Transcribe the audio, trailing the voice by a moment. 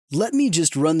"Let me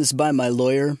just run this by my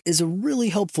lawyer" is a really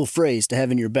helpful phrase to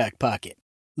have in your back pocket.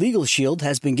 Legal Shield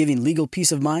has been giving legal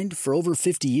peace of mind for over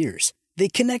 50 years. They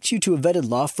connect you to a vetted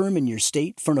law firm in your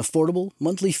state for an affordable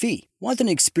monthly fee. Want an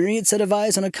experienced set of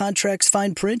eyes on a contract's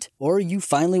fine print? Or you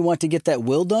finally want to get that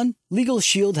will done? Legal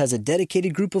Shield has a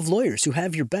dedicated group of lawyers who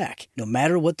have your back, no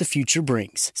matter what the future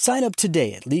brings. Sign up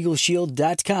today at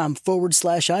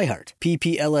LegalShield.com/iHeart.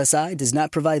 PPLSI does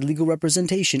not provide legal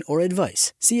representation or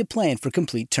advice. See a plan for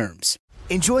complete terms.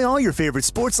 Enjoy all your favorite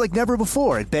sports like never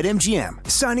before at BetMGM.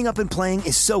 Signing up and playing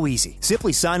is so easy.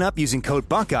 Simply sign up using code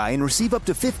Buckeye and receive up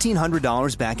to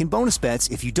 $1,500 back in bonus bets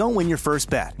if you don't win your first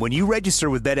bet. When you register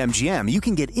with BetMGM, you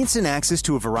can get instant access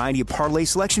to a variety of parlay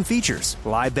selection features,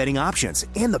 live betting options,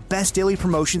 and the best daily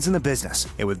promotions in the business.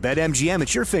 And with BetMGM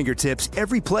at your fingertips,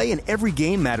 every play and every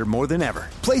game matter more than ever.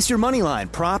 Place your moneyline,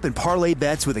 prop, and parlay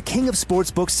bets with the king of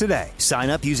sportsbooks today. Sign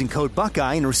up using code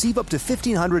Buckeye and receive up to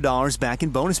 $1,500 back in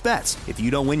bonus bets if you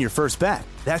don't win your first bet.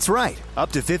 That's right,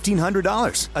 up to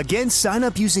 $1,500. Again, sign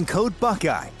up using code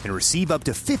Buckeye and receive up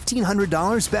to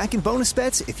 $1,500 back in bonus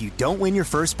bets if you don't win your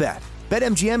first bet.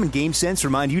 BetMGM and GameSense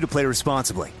remind you to play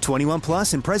responsibly. 21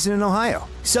 plus and present in Ohio.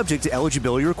 Subject to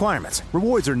eligibility requirements.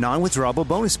 Rewards are non-withdrawable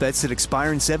bonus bets that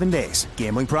expire in 7 days.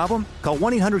 Gambling problem? Call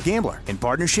 1-800-GAMBLER in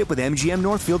partnership with MGM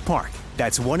Northfield Park.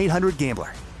 That's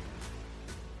 1-800-GAMBLER.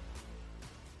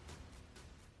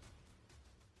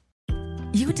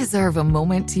 You deserve a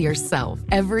moment to yourself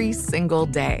every single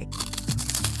day.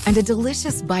 And a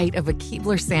delicious bite of a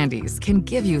Keebler Sandies can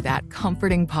give you that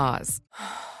comforting pause.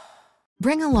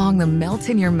 Bring along the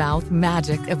melt-in-your-mouth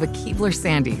magic of a Keebler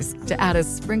Sandies to add a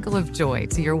sprinkle of joy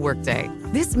to your workday.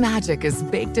 This magic is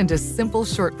baked into simple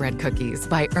shortbread cookies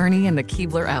by Ernie and the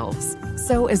Keebler Elves.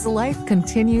 So as life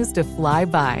continues to fly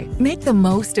by, make the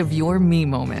most of your me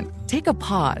moment. Take a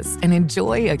pause and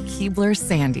enjoy a Keebler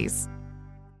Sandies.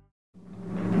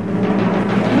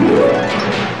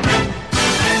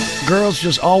 Girls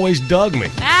just always dug me.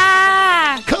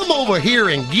 Ah! Come over here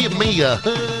and give me a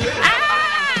hug.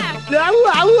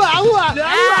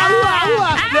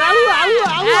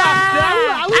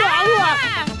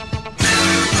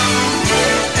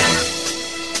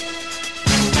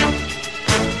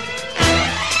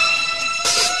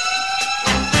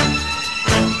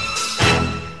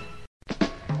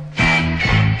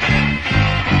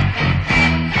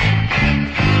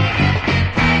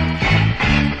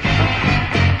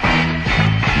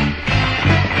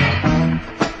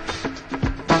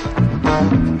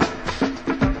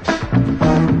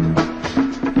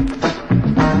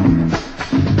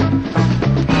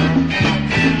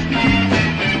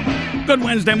 Good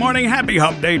Wednesday morning. Happy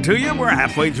hump day to you. We're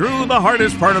halfway through the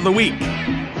hardest part of the week.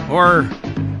 Or,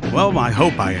 well, I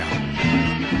hope I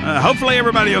am. Hopefully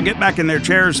everybody will get back in their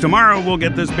chairs. Tomorrow we'll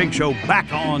get this big show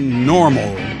back on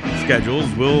normal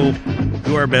schedules. We'll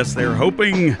do our best there,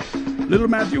 hoping little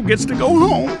Matthew gets to go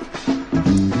home.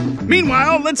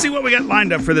 Meanwhile, let's see what we got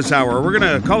lined up for this hour. We're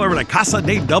going to call over to Casa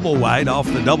de Double Wide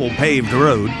off the double paved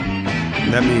road.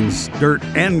 That means dirt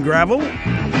and gravel.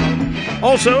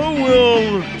 Also,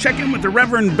 we'll check in with the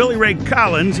Reverend Billy Ray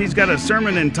Collins. He's got a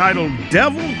sermon entitled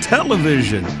Devil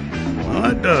Television.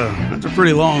 Well, that's a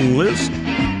pretty long list.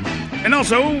 And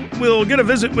also, we'll get a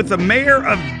visit with the mayor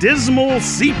of Dismal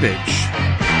Seepage.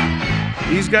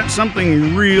 He's got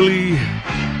something really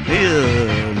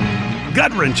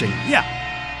gut-wrenching. Yeah,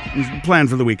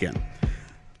 planned for the weekend.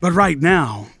 But right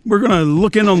now, we're going to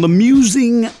look in on the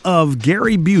musing of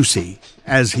Gary Busey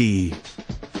as he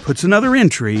puts another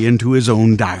entry into his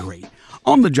own diary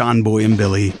on the John Boy and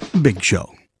Billy Big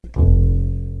Show.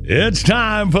 It's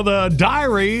time for the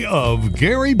Diary of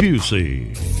Gary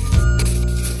Busey.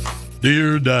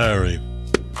 Dear Diary,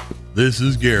 this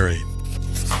is Gary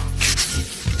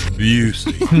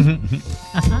Busey.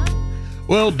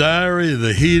 Well, Diary,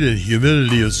 the heat and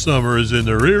humidity of summer is in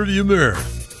the rearview mirror,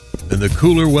 and the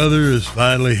cooler weather is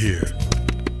finally here.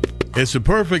 It's the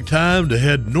perfect time to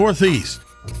head northeast,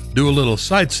 do a little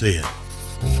sightseeing.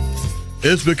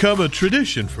 It's become a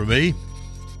tradition for me.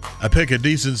 I pick a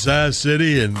decent-sized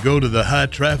city and go to the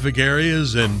high-traffic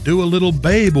areas and do a little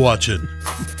babe watching.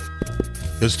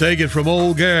 Let's take it from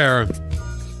old Gare.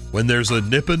 When there's a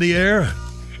nip in the air,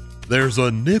 there's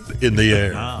a nip in the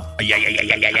air.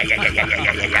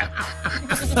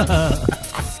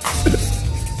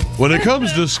 When it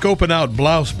comes to scoping out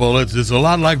blouse bullets, it's a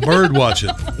lot like bird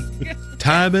watching.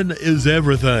 Timing is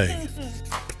everything.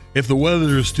 If the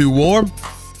weather is too warm,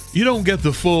 you don't get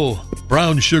the full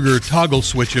brown sugar toggle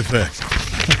switch effect.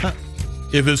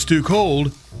 If it's too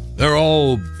cold, they're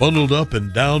all bundled up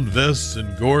in down vests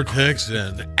and Gore-Tex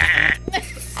and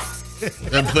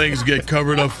Them things get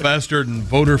covered up faster than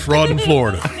voter fraud in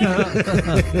Florida.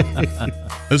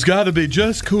 It's got to be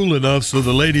just cool enough so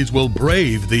the ladies will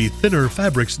brave the thinner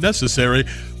fabrics necessary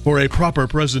for a proper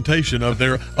presentation of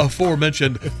their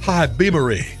aforementioned high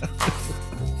beamery.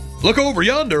 Look over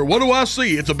yonder. What do I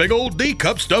see? It's a big old D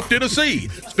cup stuffed in a C.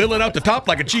 Spilling out the top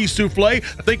like a cheese souffle. I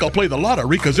think I'll play the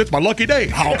lottery because it's my lucky day.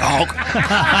 Honk, honk.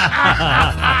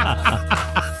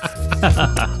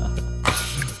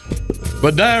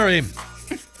 But, Diary,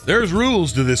 there's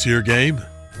rules to this here game.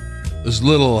 This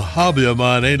little hobby of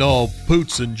mine ain't all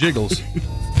poots and jiggles.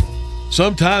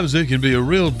 Sometimes it can be a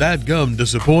real dadgum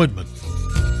disappointment.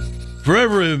 For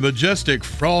every majestic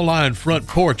Fraulein front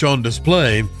porch on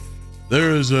display,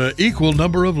 there is an equal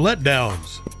number of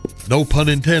letdowns. No pun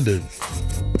intended.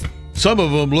 Some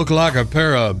of them look like a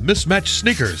pair of mismatched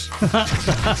sneakers.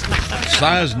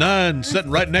 Size 9 sitting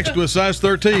right next to a size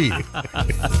 13.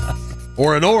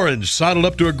 Or an orange sidled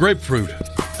up to a grapefruit.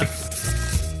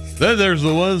 Then there's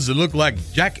the ones that look like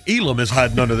Jack Elam is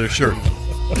hiding under their shirt.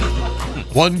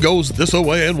 One goes this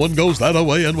away and one goes that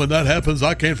away, and when that happens,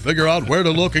 I can't figure out where to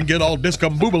look and get all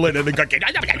discombobulated.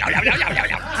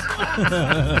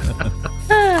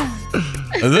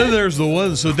 And then there's the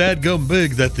ones so dadgum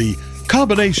big that the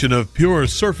combination of pure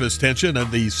surface tension and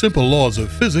the simple laws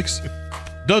of physics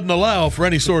doesn't allow for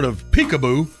any sort of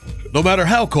peekaboo, no matter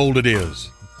how cold it is.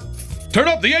 Turn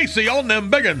up the AC on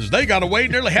them biggins. They gotta weigh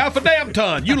nearly half a damn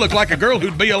ton. You look like a girl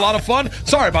who'd be a lot of fun.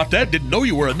 Sorry about that. Didn't know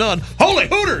you were a nun. Holy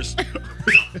Hooters!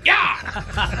 Yeah!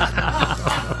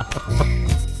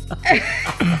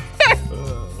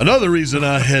 Another reason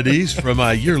I head east for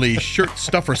my yearly shirt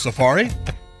stuffer safari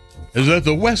is that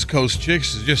the West Coast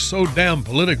chicks is just so damn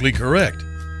politically correct.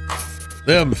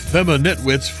 Them femma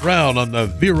nitwits frown on the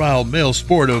virile male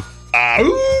sport of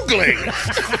oogling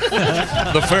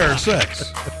the fair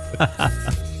sex.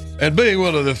 And being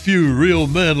one of the few real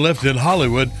men left in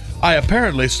Hollywood, I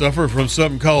apparently suffer from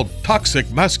something called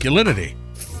toxic masculinity.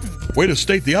 Way to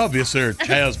state the obvious there,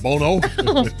 Chaz Bono.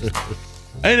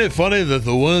 Ain't it funny that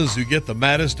the ones who get the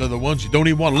maddest are the ones you don't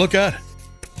even want to look at?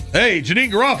 Hey,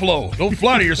 Janine Garofalo, don't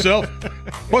flatter yourself.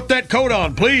 Put that coat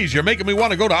on, please. You're making me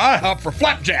want to go to IHOP for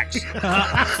flapjacks.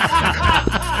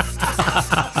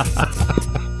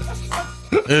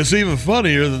 And it's even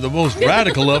funnier that the most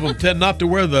radical of them tend not to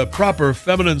wear the proper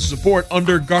feminine support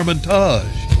undergarmentage.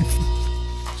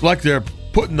 It's like they're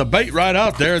putting the bait right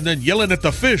out there and then yelling at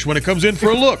the fish when it comes in for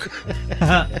a look.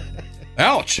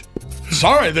 Ouch.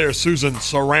 Sorry there, Susan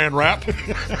Saran Wrap.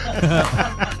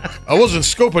 I wasn't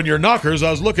scoping your knockers.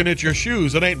 I was looking at your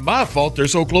shoes. It ain't my fault they're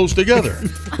so close together.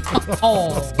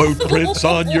 Boot prints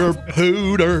on your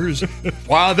hooters.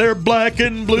 Why, they're black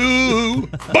and blue.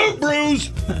 Boot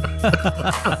bruise.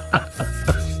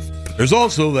 There's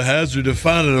also the hazard of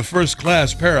finding a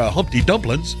first-class pair of Humpty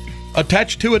Dumplings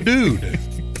attached to a dude.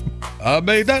 I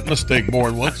made that mistake more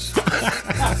than once.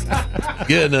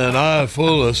 Getting an eye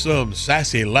full of some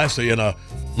sassy lassie in a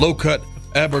low-cut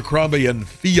Abercrombie and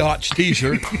Fiat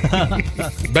t-shirt,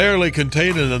 barely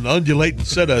containing an undulating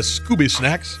set of Scooby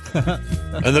snacks.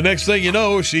 And the next thing you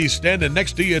know, she's standing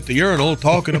next to you at the urinal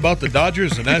talking about the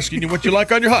Dodgers and asking you what you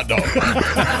like on your hot dog.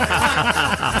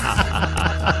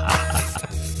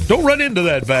 Don't run into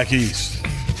that back east.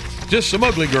 Just some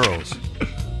ugly girls.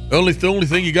 The only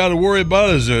thing you got to worry about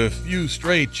is a few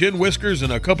stray chin whiskers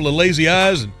and a couple of lazy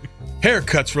eyes and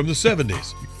haircuts from the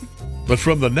 70s. But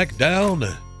from the neck down,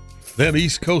 them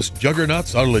East Coast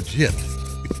juggernauts are legit.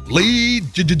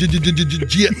 Legit.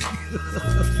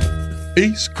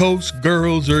 East Coast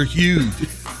girls are huge.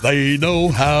 They know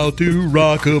how to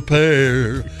rock a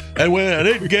pair. And when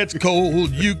it gets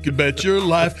cold, you can bet your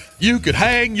life you could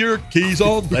hang your keys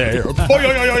on there.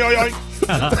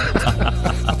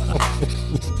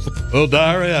 Well,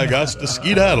 diary, I got to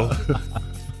skedaddle.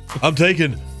 I'm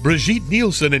taking Brigitte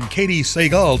Nielsen and Katie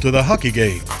Sagal to the hockey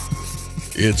game.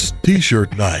 It's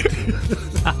T-shirt night.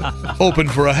 Hoping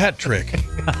for a hat trick.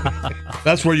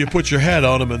 That's where you put your hat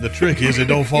on them, and the trick is it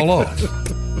don't fall off.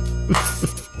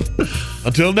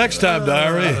 Until next time,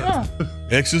 diary.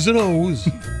 X's and O's.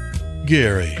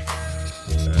 Gary.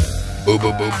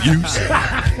 Busey.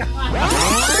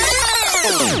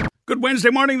 Good Wednesday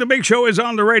morning. The Big Show is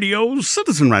on the radio.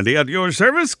 Citizen Radio at your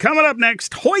service. Coming up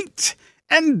next, Hoyt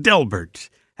and Delbert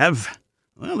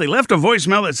they left a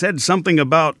voicemail that said something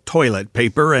about toilet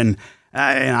paper, and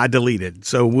I deleted.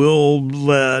 So we'll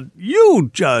let you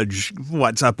judge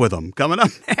what's up with them. Coming up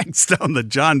next on the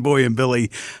John Boy and Billy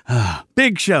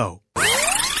Big Show.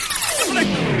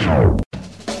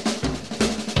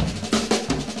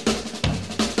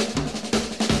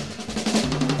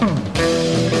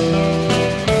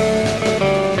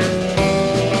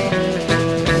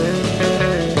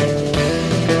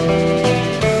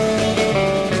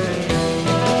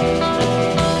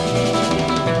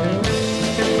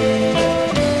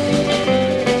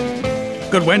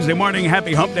 Good Wednesday morning.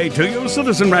 Happy hump day to you.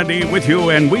 Citizen Randy with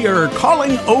you, and we are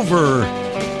calling over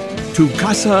to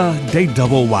Casa de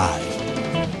Double Y.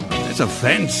 It's a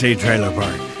fancy trailer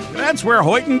park. That's where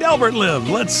Hoyt and Delbert live.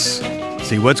 Let's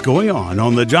see what's going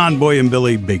on the John Boy and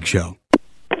Billy Big Show.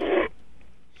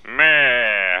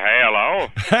 Hello.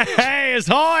 Hey, it's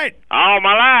Hoyt. All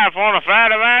my life, want to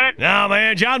fight about it? No,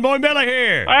 man, John Boy and Billy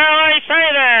here. Well, they say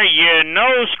there, you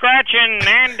nose-scratching,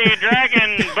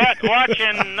 Andy-dragging,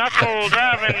 butt-watching,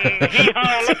 knuckle-driving,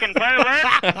 hee-haw-looking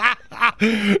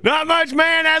pervert. Not much,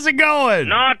 man. How's it going?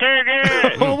 Not too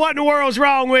good. Well, what in the world's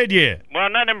wrong with you? Well,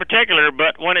 not in particular,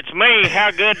 but when it's me,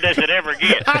 how good does it ever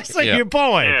get? I see your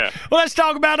point. Yeah. Well, let's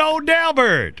talk about old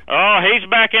Delbert. Oh, he's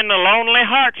back in the Lonely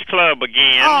Hearts Club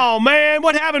again. Oh, man,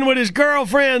 what happened with his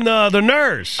girlfriend, the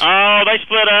nurse? Oh, they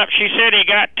split up. She said he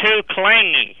got too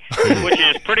clingy, which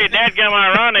is pretty dadgum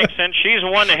ironic since she's the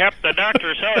one that helped the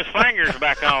doctor sew his fingers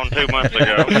back on 2 months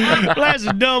ago. That's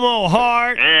a dumb old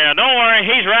heart. Yeah, don't worry.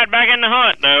 He's right back in the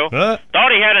hunt, though.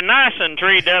 Thought he had a nice one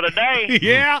treat the other day.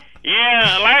 Yeah?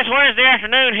 Yeah, last Wednesday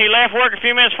afternoon, he left work a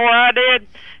few minutes before I did.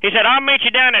 He said, I'll meet you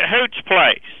down at Hoot's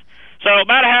place. So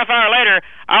about a half hour later,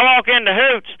 I walk into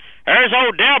Hoot's. There's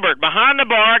old Delbert behind the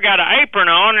bar, got an apron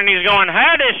on, and he's going,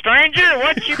 "Howdy, stranger,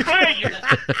 what's your pleasure?"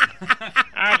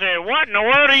 I said, "What in the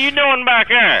world are you doing back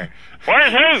there?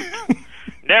 Where's Hoot?"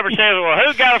 Delbert says, "Well,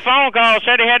 Hoot got a phone call,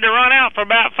 said he had to run out for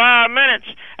about 5 minutes,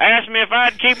 asked me if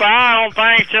I'd keep an eye on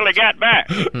things till he got back."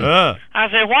 I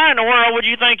said, "Why in the world would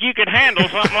you think you could handle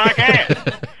something like that?"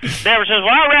 Delbert says, "Well,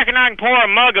 I reckon I can pour a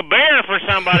mug of beer for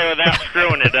somebody without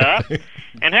screwing it up.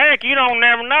 And heck, you don't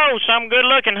never know. Some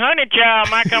good-looking honey child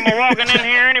might come walking in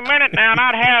here any minute now, and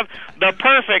I'd have the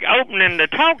perfect opening to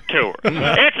talk to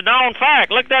her. It's a known fact.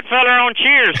 Look at that fella on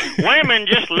Cheers. Women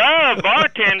just love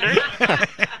bartenders."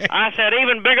 I said,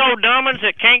 "Even big old dummies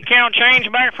that can't count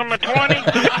change back from a 20? He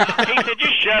said,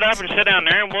 "Just shut up and sit down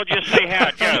there, and we'll just see how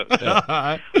it goes."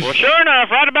 Well, sure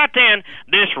enough, right about then,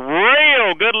 this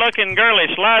real good-looking girlie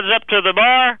slides up to the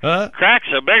bar, cracks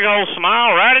a big old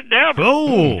smile right at Delbert.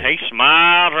 Oh. He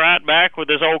smiles right back with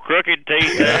his old crooked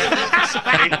teeth there.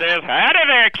 He says, "Howdy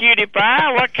there, cutie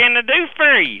pie. What can I do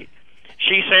for you?"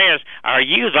 She says, "Are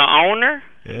you the owner?"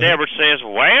 Delbert says,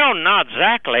 "Well, not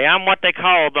exactly. I'm what they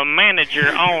call the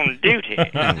manager on duty."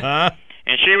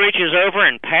 And she reaches over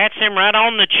and pats him right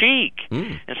on the cheek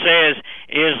and says,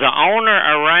 "Is the owner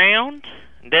around?"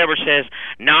 Delbert says,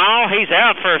 "No, he's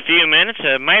out for a few minutes.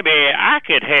 Maybe I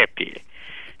could help you."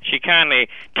 She kindly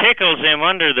tickles him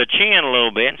under the chin a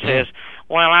little bit and says,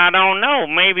 "Well, I don't know.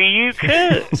 Maybe you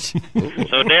could."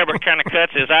 So Delbert kind of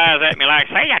cuts his eyes at me like,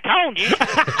 "Say, I told you."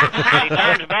 And he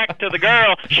turns back to the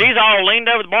girl. She's all leaned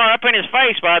over the bar up in his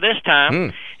face by this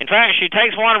time. In fact, she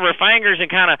takes one of her fingers and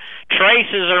kind of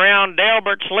traces around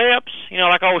Delbert's lips,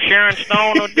 like old Sharon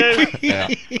Stone would do.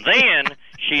 Then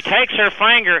she takes her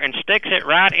finger and sticks it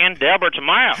right in Delbert's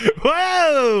mouth.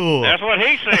 Whoa! That's what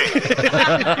he said.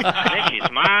 Then she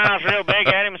smiles real big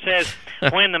at him and says,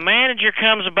 "When the manager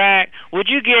comes back, would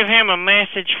you give him a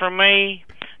message for me?"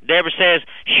 Deborah says,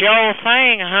 "Sure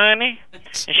thing, honey."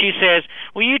 And she says,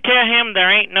 "Will you tell him there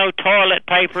ain't no toilet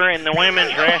paper in the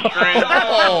women's restroom?"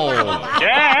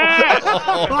 Yeah.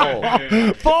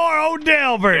 Poor old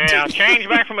Delbert. Yeah, change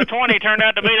back from a 20 turned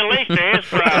out to be the least of his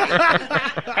problems.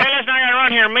 Hey, listen, I gotta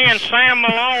run here. Me and Sam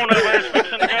Malone over there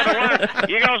fixing to go to work.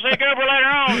 You gonna see Cooper later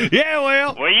on? Yeah,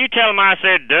 well. Well, you tell him I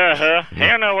said, duh.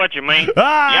 He'll know what you mean. All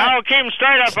right. Y'all keep him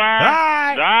straight up, all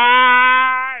right? All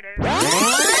right.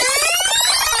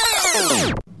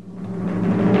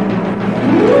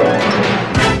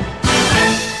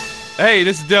 Hey,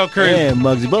 this is Del Curry. Yeah,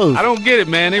 Muggsy Bogues. I don't get it,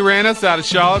 man. They ran us out of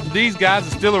Charlotte. These guys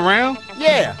are still around?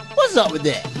 Yeah, what's up with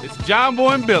that? It's John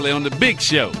Boy and Billy on The Big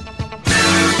Show.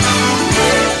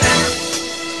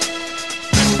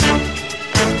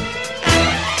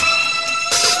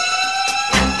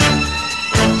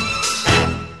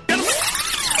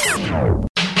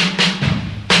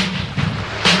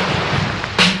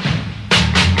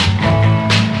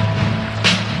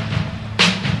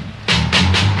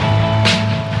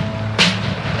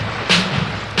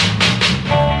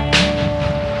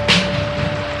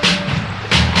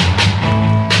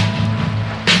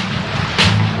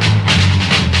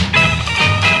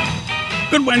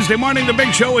 Good Wednesday morning. The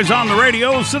Big Show is on the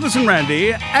radio. Citizen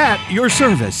Randy at your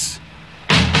service.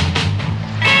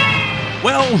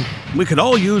 Well, we could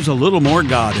all use a little more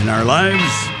God in our lives,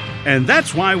 and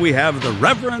that's why we have the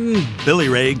Reverend Billy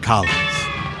Ray Collins.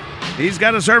 He's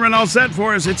got a sermon all set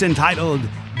for us. It's entitled,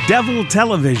 devil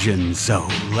television. So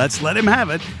let's let him have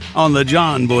it on the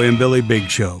John Boy and Billy Big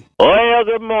Show. Well,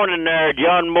 good morning there,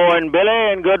 John Boy and Billy,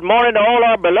 and good morning to all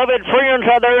our beloved friends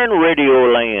out there in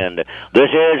Radio Land. This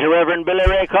is Reverend Billy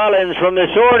Ray Collins from the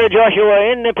Sword of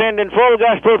Joshua Independent Full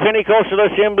Gospel Pentecostal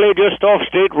Assembly just off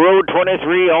State Road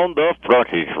 23 on the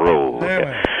Frontage Road.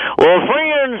 Well,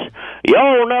 friends,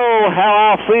 y'all know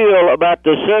how I feel about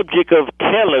the subject of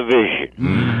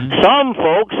television. Some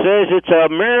folks says it's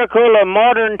a miracle of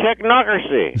modern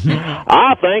technocracy.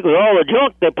 I think with all the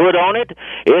junk they put on it,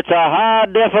 it's a high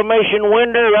defamation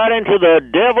window right into the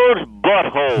devil's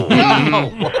butthole.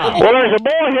 Well, there's a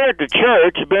boy here at the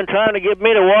church who's been trying to get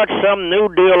me to watch some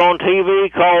new deal on TV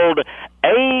called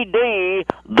A.D.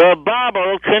 The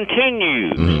Bible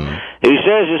Continues. He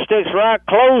says it sticks right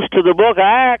close to the book of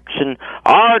Acts and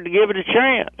hard to give it a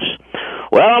chance.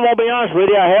 Well, I'm going to be honest with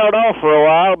you, I held off for a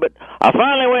while, but I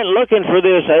finally went looking for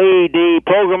this A.D.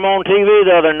 program on TV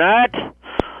the other night,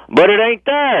 but it ain't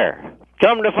there.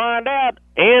 Come to find out,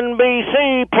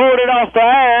 NBC pulled it off the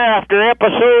air after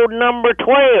episode number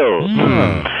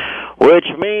 12. Which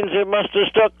means it must have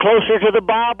stuck closer to the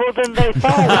Bible than they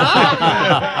thought.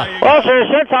 Well, sir,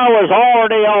 since I was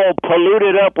already all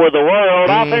polluted up with the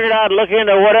world, I figured I'd look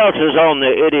into what else is on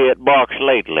the idiot box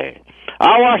lately.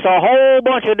 I watched a whole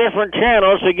bunch of different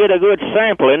channels to get a good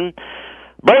sampling.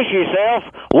 Brace yourself,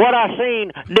 what I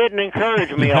seen didn't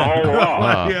encourage me a whole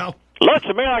lot. Looks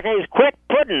to me like he's quit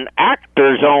putting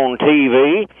actors on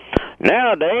TV.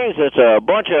 Nowadays, it's a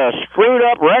bunch of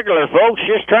screwed-up regular folks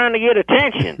just trying to get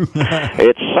attention.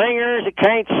 It's singers that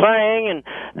can't sing, and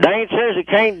dancers that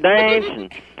can't dance,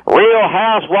 and real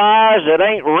housewives that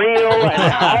ain't real,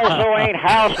 and also ain't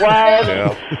housewives.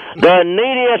 The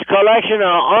neediest collection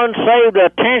of unsaved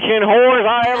attention whores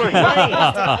I ever seen.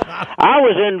 I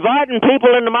was inviting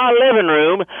people into my living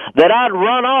room that I'd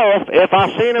run off if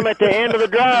I seen them at the end of the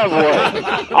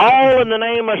driveway, all in the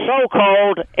name of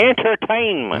so-called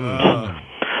entertainment.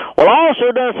 Well, I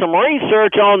also done some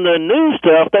research on the new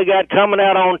stuff they got coming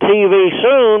out on TV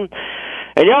soon,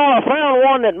 and y'all, I found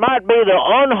one that might be the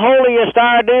unholiest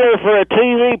idea for a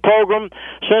TV program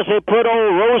since they put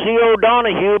old Rosie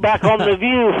O'Donoghue back on The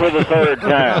View for the third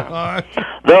time.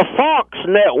 The Fox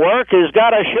Network has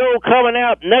got a show coming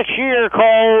out next year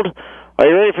called, are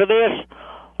you ready for this?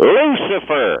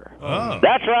 Lucifer.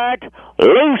 That's right,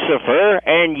 Lucifer,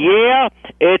 and yeah,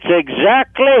 it's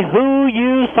exactly who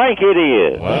you think it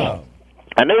is. Wow.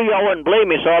 I knew y'all wouldn't believe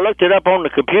me, so I looked it up on the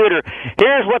computer.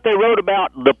 Here's what they wrote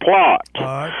about the plot.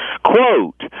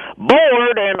 Quote,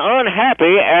 bored and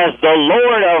unhappy as the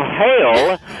Lord of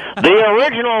Hell, the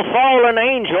original fallen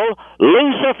angel,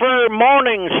 Lucifer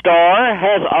Morningstar,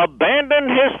 has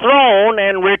abandoned his throne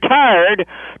and retired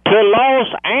to Los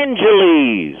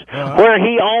Angeles, where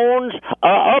he owns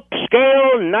an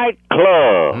upscale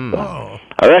nightclub.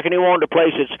 I reckon he wanted a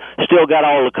place that's still got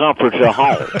all the comforts of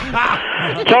home.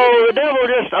 So the devil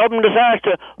just up and decides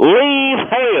to leave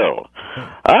hell.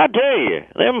 I tell you,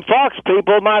 them Fox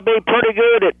people might be pretty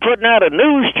good at putting out a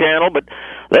news channel, but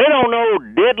they don't know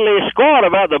diddly squat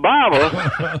about the Bible.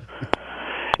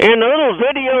 In the little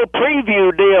video preview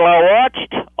deal I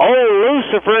watched, old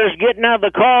Lucifer's getting out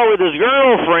of the car with his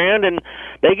girlfriend, and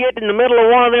they get in the middle of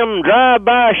one of them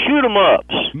drive-by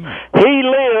shoot-'em-ups. He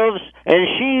lives, and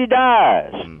she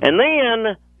dies. And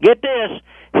then, get this,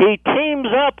 he teams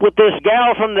up with this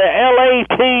gal from the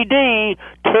LAPD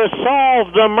to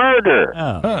solve the murder.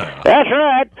 That's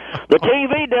right. The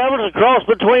TV devil's a cross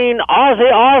between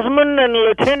Ozzy Osbourne and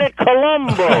Lieutenant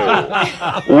Columbo.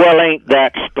 Well, ain't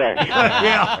that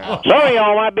special? Some of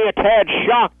y'all might be a tad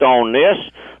shocked on this.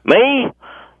 Me?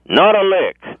 Not a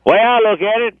lick. Way I look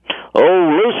at it,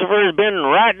 old Lucifer's been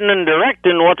writing and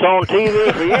directing what's on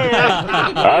TV for years.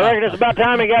 I reckon it's about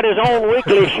time he got his own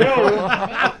weekly show.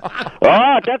 All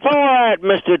right, that's all right,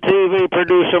 Mr. TV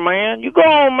producer man. You go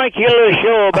on and make your little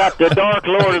show about the Dark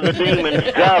Lord of the Demons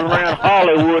driving around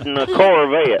Hollywood in a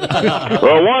Corvette.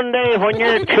 Well, one day when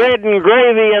you're treading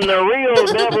gravy in the real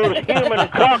devil's human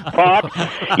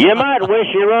crockpot, you might wish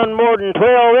you run more than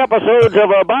 12 episodes of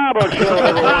a Bible show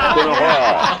every once in a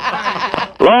while.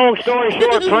 Long story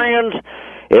short, friends,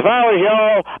 if I was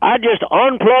y'all, I'd just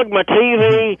unplug my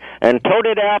TV and tote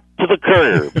it out to the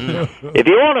curb. If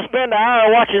you want to spend an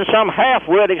hour watching some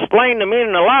half-wit explain the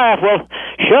meaning of life, well,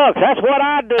 shucks, that's what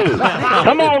I do.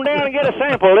 Come on down and get a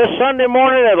sample this Sunday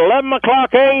morning at 11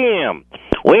 o'clock a.m.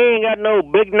 We ain't got no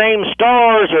big-name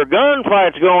stars or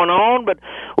gunfights going on, but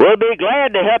we'll be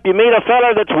glad to help you meet a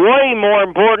fella that's way more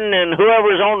important than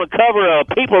whoever's on the cover of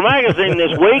People magazine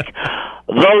this week,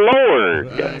 the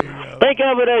Lord. Think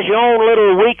of it as your own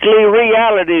little weekly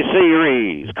reality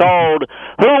series called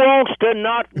Who Wants to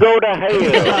Not Go to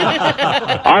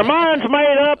Hell? Our mind's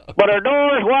made up, but our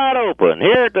door's wide open.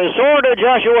 Here at the Sword of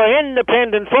Joshua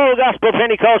Independent Full Gospel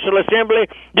Pentecostal Assembly,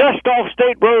 just off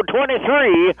State Road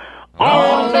 23,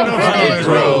 on the Frontage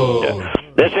Road.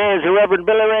 This is the Reverend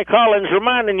Billy Ray Collins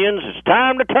reminding you it's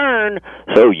time to turn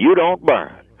so you don't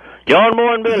burn. John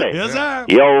Moore and Billy. Yes, sir.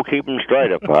 Y'all keep them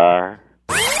straight up there.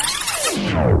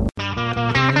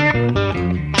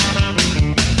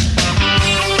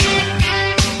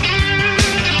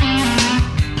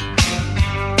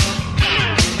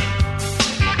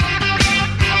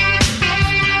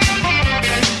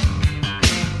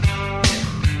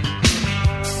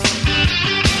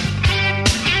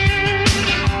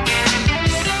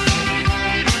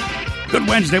 Good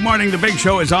Wednesday morning. The Big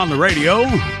Show is on the radio.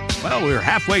 Well, we're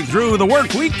halfway through the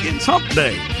work week. It's hump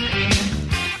day.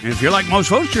 And if you're like most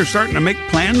folks, you're starting to make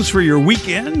plans for your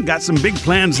weekend. Got some big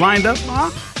plans lined up,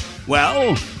 huh?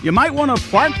 Well, you might want to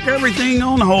park everything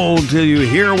on hold till you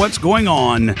hear what's going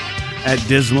on at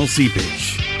Dismal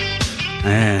Seepage.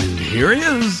 And here he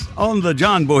is on the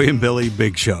John Boy and Billy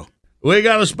Big Show. We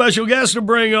got a special guest to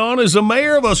bring on. Is the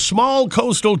mayor of a small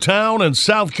coastal town in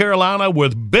South Carolina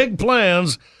with big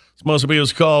plans. This must be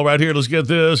his call right here. Let's get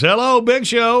this. Hello, Big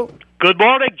Show. Good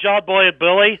morning, John Boy and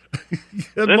Billy.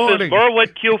 Good this morning. is Merwin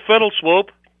Q.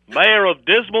 Fiddleswoop, mayor of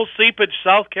Dismal Seepage,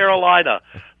 South Carolina,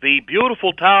 the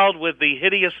beautiful town with the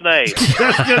hideous name.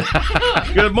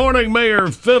 Good morning,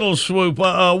 Mayor Fiddleswoop.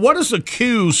 What does the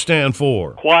Q stand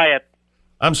for? Quiet.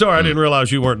 I'm sorry, I didn't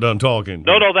realize you weren't done talking.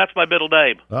 No, that's my middle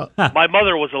name. My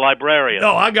mother was a librarian.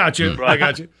 Oh, I got you. I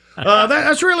got you.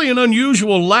 That's really an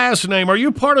unusual last name. Are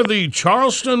you part of the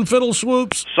Charleston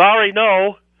Fiddleswoops? Sorry,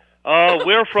 no.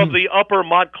 We're from the upper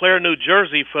Montclair, New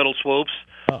Jersey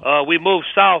Fiddleswoops. We moved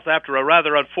south after a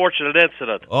rather unfortunate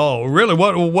incident. Oh, really?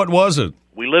 What was it?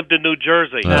 We lived in New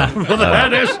Jersey. Well,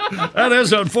 that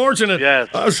is unfortunate. Yes.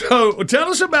 So tell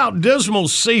us about Dismal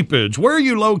Seepage. Where are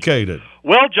you located?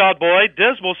 Well, John Boy,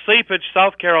 Dismal Seepage,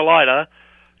 South Carolina,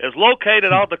 is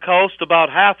located on the coast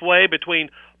about halfway between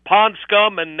pond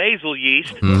scum and nasal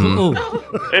yeast.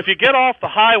 If you get off the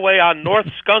highway on North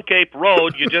Skunk Ape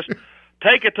Road, you just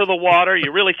take it to the water.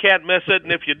 You really can't miss it,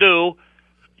 and if you do,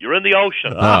 you're in the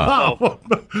ocean.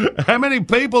 How many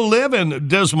people live in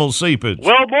Dismal Seepage?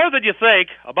 Well, more than you think.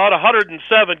 About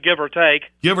 107, give or take.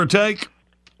 Give or take?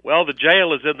 Well, the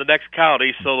jail is in the next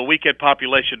county, so the weekend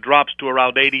population drops to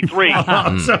around 83.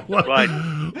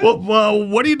 Right. Well,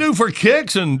 what do you do for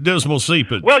kicks in Dismal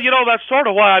Seepage? Well, that's sort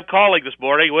of why I'm calling this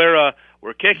morning.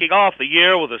 We're kicking off the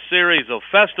year with a series of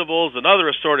festivals and other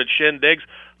assorted shindigs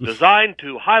designed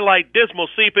to highlight Dismal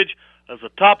Seepage as a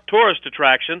top tourist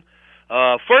attraction.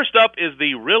 First up is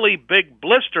the Really Big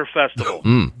Blister Festival.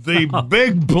 The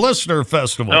Big Blister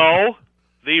Festival? No,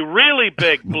 the Really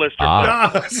Big Blister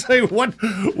Festival. Say,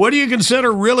 what do you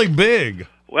consider really big?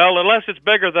 Well, unless it's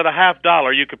bigger than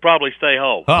 $50, you could probably stay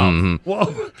home.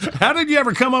 Well, how did you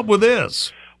ever come up with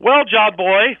this? Well, John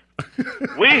Boy,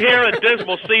 we here at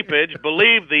Dismal Seepage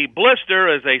believe the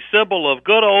blister is a symbol of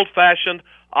good old-fashioned,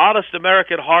 honest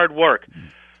American hard work,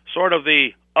 sort of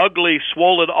the ugly,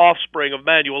 swollen offspring of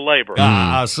manual labor.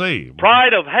 I see.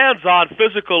 Pride of hands-on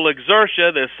physical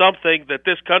exertion is something that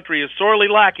this country is sorely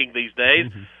lacking these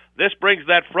days. This brings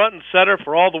that front and center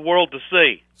for all the world to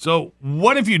see. So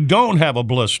what if you don't have a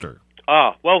blister?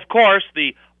 Well, of course,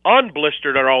 the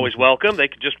unblistered are always welcome. They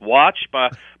can just watch,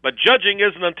 but judging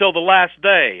isn't until the last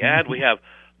day, and we have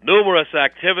numerous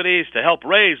activities to help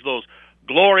raise those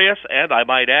glorious and, I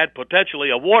might add, potentially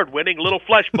award-winning little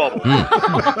flesh bubbles.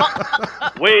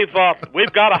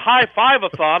 We've got a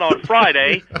high-five-a-thon on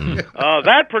Friday.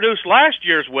 That produced last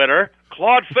year's winner,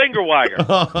 Claude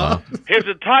Fingerwagger. His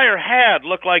entire hand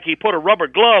looked like he put a rubber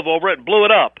glove over it and blew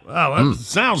it up. Wow, that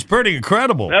sounds pretty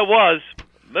incredible. That was.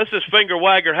 Mrs.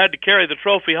 Fingerwagger had to carry the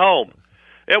trophy home.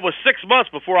 It was 6 months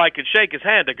before I could shake his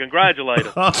hand to congratulate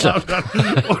him.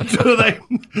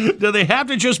 Do they have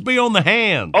to just be on the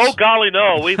hands? Oh, golly,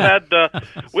 no. We've had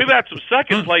some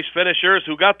second-place finishers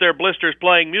who got their blisters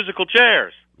playing musical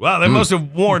chairs. Wow, they must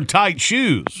have worn tight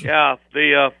shoes. Yeah,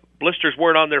 the blisters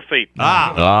weren't on their feet.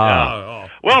 Yeah.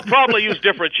 Well, probably use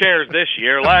different chairs this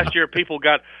year. Last year, people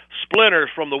got splinters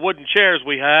from the wooden chairs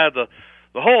we had.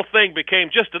 The whole thing became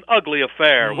just an ugly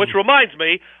affair, which reminds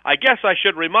me, I guess I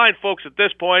should remind folks at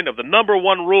this point of the number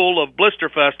one rule of Blister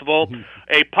Festival.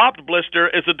 A popped blister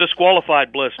is a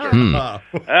disqualified blister.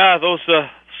 Those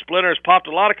splinters popped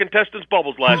a lot of contestants'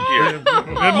 bubbles last year.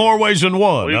 In more ways than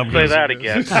one. We can say that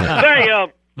again.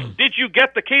 Say, did you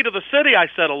get the key to the city I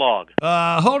sent along?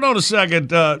 Hold on a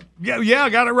second. Yeah, I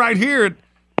got it right here.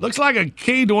 Looks like a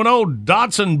key to an old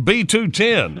Datsun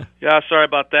B210. Yeah, sorry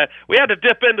about that. We had to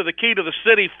dip into the Key to the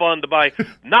City Fund to buy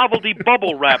novelty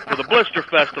bubble wrap for the Blister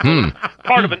Festival,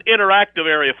 part of an interactive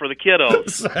area for the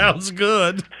kiddos. Sounds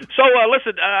good. So,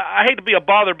 listen, I hate to be a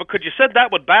bother, but could you send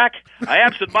that one back? I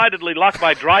absentmindedly locked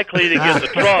my dry cleaning in the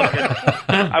trunk,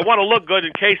 and I want to look good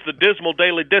in case the dismal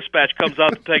Daily Dispatch comes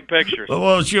out to take pictures.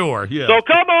 Well, sure, yeah. So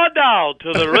come on down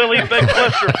to the really big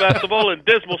Blister Festival in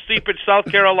dismal Steepage, South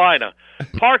Carolina.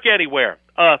 Park anywhere,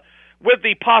 with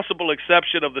the possible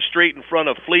exception of the street in front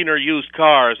of Fleener Used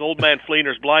Cars. Old man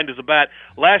Fleener's blind as a bat.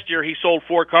 Last year he sold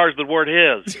 4 cars that weren't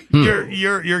his.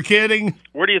 You're kidding?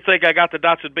 Where do you think I got the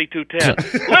Datsun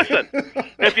B210? Listen,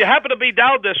 if you happen to be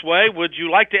down this way, would you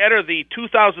like to enter the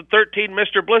 2013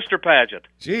 Mr. Blister pageant?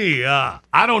 Gee, I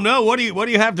don't know. What do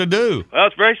you have to do? Well,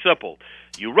 it's very simple.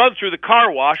 You run through the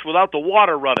car wash without the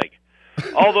water running.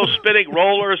 All those spinning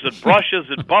rollers and brushes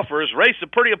and buffers race a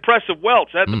pretty impressive welts,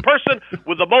 and the person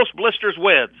with the most blisters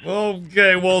wins.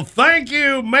 Okay, well, thank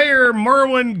you, Mayor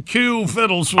Merwin Q.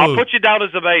 Fiddleswood. I'll put you down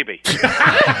as a baby.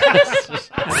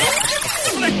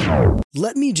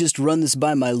 Let me just run this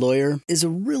by my lawyer is a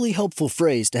really helpful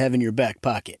phrase to have in your back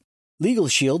pocket. Legal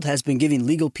Shield has been giving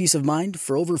legal peace of mind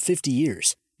for over 50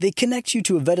 years. They connect you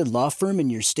to a vetted law firm in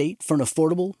your state for an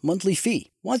affordable monthly fee.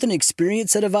 Want an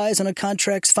experienced set of eyes on a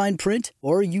contract's fine print?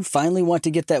 Or you finally want to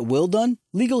get that will done?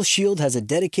 Legal Shield has a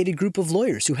dedicated group of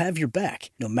lawyers who have your back,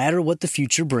 no matter what the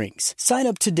future brings. Sign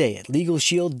up today at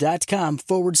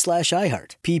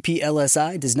LegalShield.com/iHeart.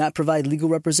 PPLSI does not provide legal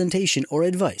representation or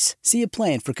advice. See a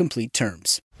plan for complete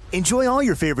terms. Enjoy all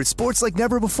your favorite sports like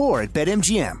never before at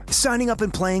BetMGM. Signing up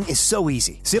and playing is so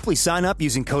easy. Simply sign up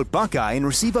using code Buckeye and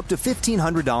receive up to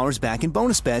 $1,500 back in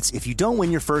bonus bets if you don't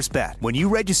win your first bet. When you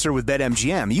register with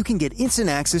BetMGM, you can get instant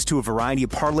access to a variety of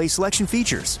parlay selection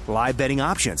features, live betting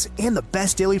options, and the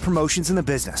best daily promotions in the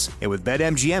business. And with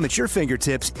BetMGM at your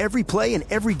fingertips, every play and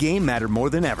every game matter more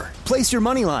than ever. Place your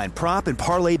moneyline, prop, and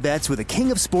parlay bets with the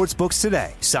king of sportsbooks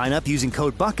today. Sign up using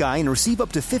code Buckeye and receive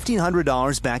up to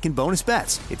 $1,500 back in bonus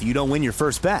bets if you don't win your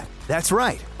first bet. That's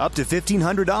right, up to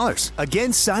 $1,500.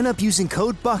 Again, sign up using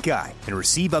code Buckeye and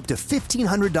receive up to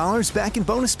 $1,500 back in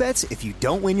bonus bets if you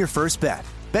don't win your first bet.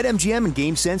 BetMGM and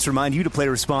GameSense remind you to play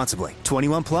responsibly.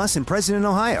 21 plus and present in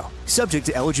Ohio. Subject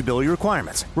to eligibility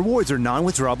requirements. Rewards are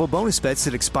non-withdrawable bonus bets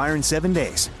that expire in 7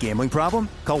 days. Gambling problem?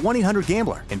 Call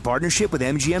 1-800-GAMBLER in partnership with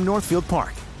MGM Northfield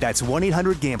Park. That's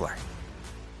 1-800-GAMBLER.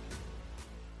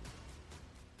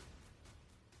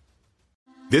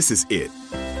 This is it.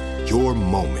 Your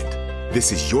moment.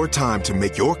 This is your time to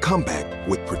make your comeback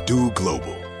with Purdue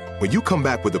Global. When you come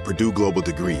back with a Purdue Global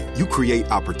degree, you create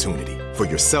opportunity for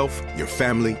yourself, your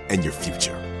family, and your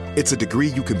future. It's a degree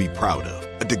you can be proud of,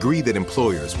 a degree that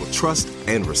employers will trust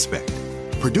and respect.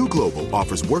 Purdue Global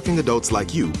offers working adults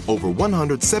like you over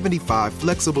 175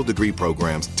 flexible degree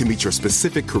programs to meet your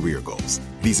specific career goals.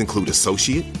 These include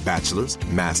associate, bachelor's,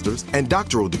 master's, and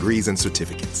doctoral degrees and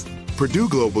certificates. Purdue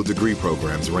Global degree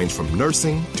programs range from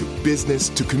nursing to business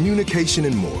to communication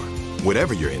and more.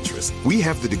 Whatever your interest, we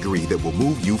have the degree that will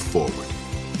move you forward.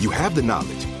 You have the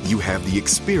knowledge, you have the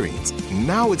experience.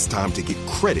 Now it's time to get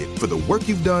credit for the work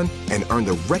you've done and earn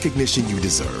the recognition you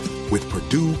deserve with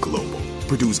Purdue Global,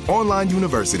 Purdue's online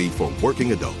university for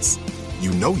working adults.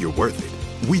 You know you're worth it.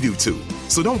 We do too.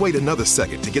 So don't wait another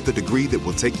second to get the degree that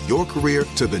will take your career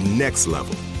to the next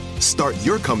level. Start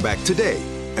your comeback today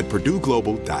at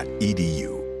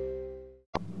purdueglobal.edu.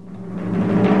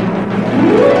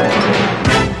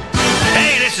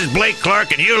 Hey, this is Blake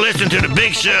Clark, and you're listening to The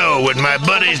Big Show with my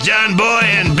buddies John Boy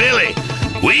and Billy.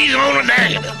 We's on a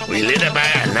day. We lit up by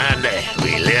another.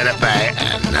 We lit up by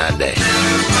another.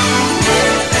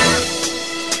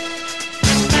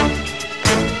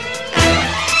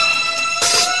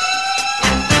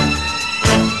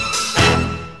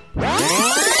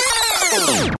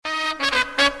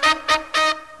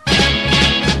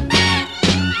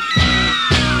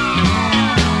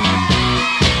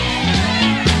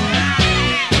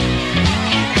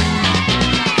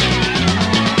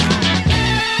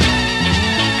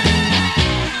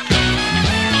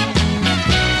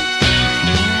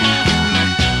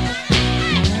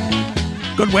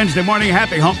 Good Wednesday morning,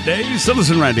 happy hump day.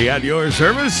 Citizen Randy at your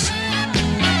service.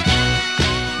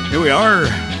 Here we are,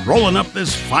 rolling up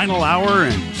this final hour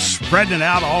and spreading it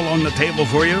out all on the table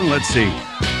for you. Let's see.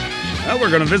 Well,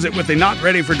 we're going to visit with the not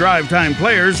ready for drive time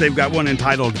players. They've got one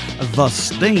entitled The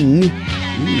Sting.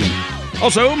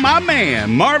 Also, my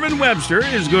man, Marvin Webster,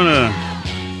 is going to,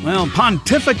 well,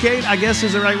 pontificate, I guess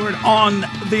is the right word, on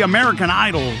the American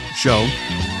Idol show.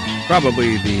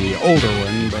 Probably the older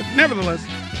one, but nevertheless.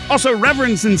 Also,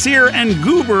 Reverend Sincere and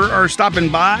Goober are stopping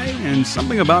by, and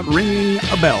something about ringing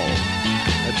a bell.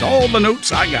 That's all the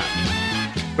notes I got.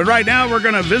 But right now, we're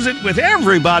going to visit with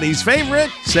everybody's favorite,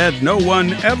 said no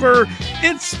one ever.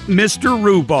 It's Mr.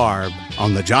 Rhubarb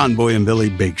on the John Boy and Billy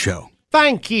Big Show.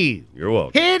 Thank you. You're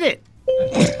welcome. Hit it.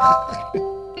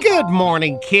 Good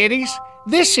morning, kiddies.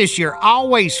 This is your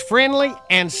always friendly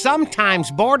and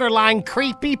sometimes borderline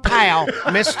creepy pal,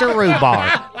 Mr.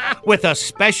 Rhubarb, with a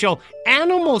special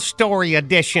animal story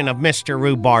edition of Mr.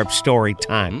 Rhubarb Story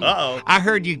Time. Uh-oh. I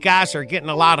heard you guys are getting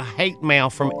a lot of hate mail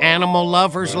from animal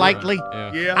lovers lately.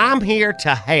 Yeah. I'm here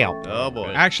to help. Oh,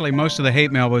 boy. Actually, most of the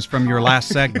hate mail was from your last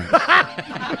segment.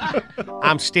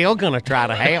 I'm still going to try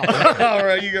to help. All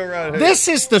right, you go right ahead. This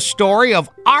is the story of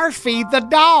Arfie the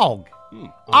dog.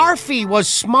 Arfie was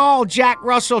small Jack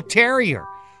Russell Terrier,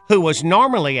 who was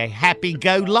normally a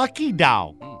happy-go-lucky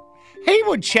dog. He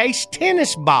would chase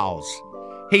tennis balls.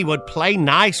 He would play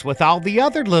nice with all the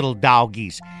other little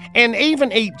doggies and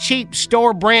even eat cheap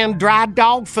store-brand dry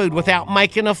dog food without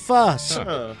making a fuss.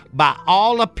 By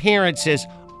all appearances,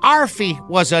 Arfie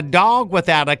was a dog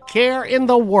without a care in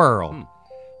the world.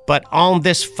 But on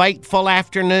this fateful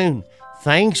afternoon,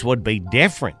 things would be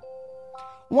different.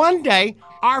 One day,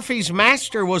 Arfie's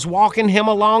master was walking him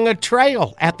along a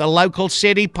trail at the local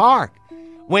city park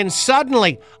when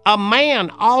suddenly a man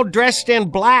all dressed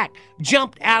in black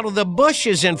jumped out of the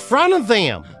bushes in front of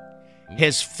them.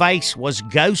 His face was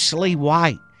ghostly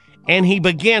white, and he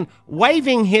began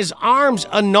waving his arms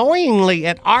annoyingly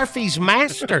at Arfie's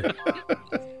master.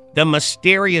 The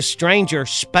mysterious stranger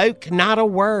spoke not a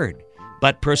word,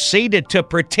 but proceeded to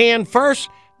pretend first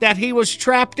that he was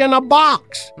trapped in a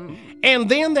box, and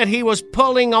then that he was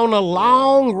pulling on a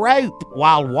long rope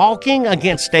while walking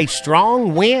against a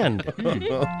strong wind.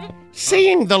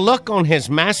 Seeing the look on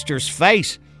his master's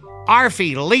face,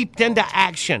 Arfie leaped into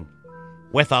action.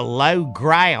 With a low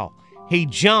growl, he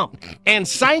jumped and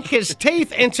sank his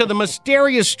teeth into the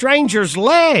mysterious stranger's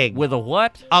leg. With a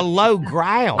what? A low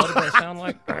growl. What did that sound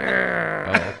like?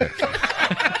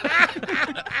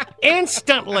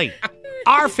 Instantly,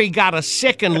 Arfie got a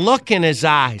sickened look in his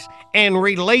eyes and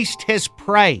released his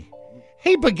prey.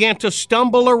 He began to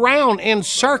stumble around in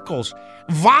circles,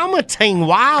 vomiting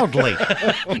wildly.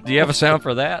 Do you have a sound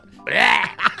for that?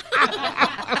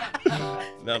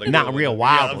 Not real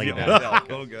wildly, though.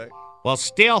 Okay. While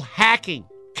still hacking,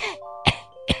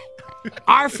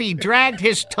 Arfie dragged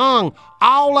his tongue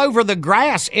all over the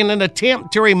grass in an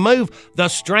attempt to remove the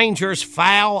stranger's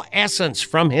foul essence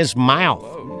from his mouth.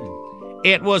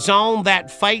 It was on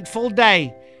that fateful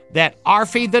day that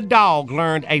Arfie the dog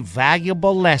learned a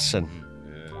valuable lesson.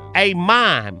 A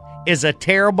mime is a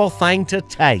terrible thing to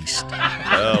taste.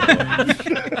 Oh,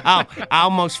 I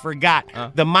almost forgot.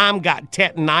 The mime got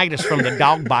tetanitis from the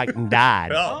dog bite and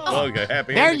died. Oh, okay.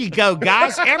 Happy. There you go,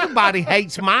 guys. Everybody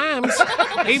hates mimes,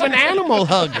 even animal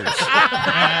huggers.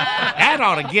 That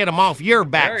ought to get them off your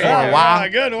back for a while.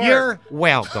 Good work. You're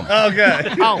welcome.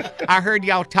 Okay. Oh, I heard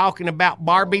y'all talking about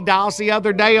Barbie dolls the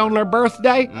other day on their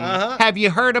birthday. Have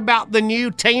you heard about the new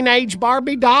teenage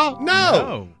Barbie doll?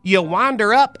 No. You wind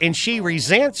her up and she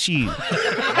resents you.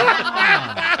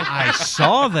 I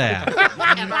saw that.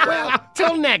 Well,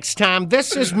 till next time,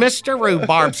 this is Mr.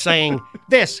 Rhubarb saying,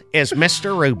 this is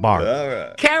Mr. Rhubarb. All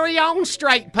right. Carry on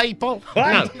straight, people.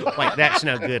 No, wait, that's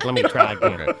no good. Let me try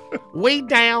again. We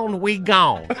down, we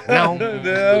gone. No,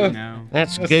 No.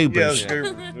 that's goobers.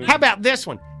 Yeah, How about this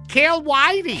one? Kill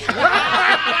Whitey.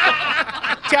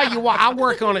 Tell you what, I'll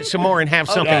work on it some more and have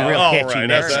something real all catchy right.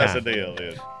 next That's time. the deal,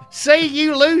 then. See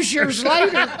you losers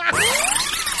later.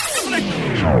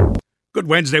 Good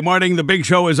Wednesday morning. The Big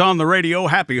Show is on the radio.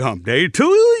 Happy hump day to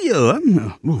you. I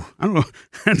don't know.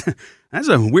 That's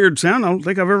a weird sound. I don't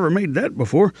think I've ever made that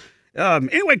before.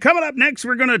 Anyway, coming up next,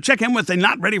 we're going to check in with a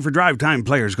not ready for drive time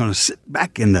player who's going to sit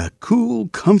back in the cool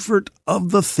comfort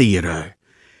of the theater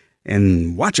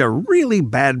and watch a really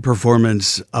bad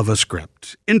performance of a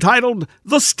script entitled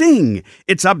The Sting.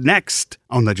 It's up next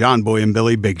on the John Boy and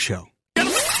Billy Big Show.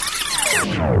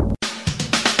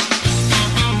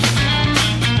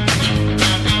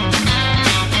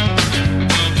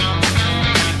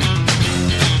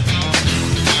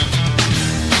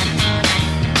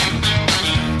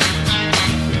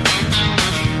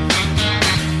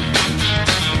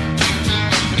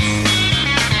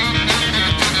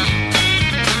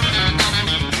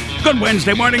 Good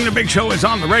Wednesday morning. The Big Show is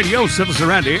on the radio. Citizen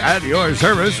Randy at your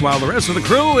service while the rest of the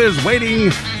crew is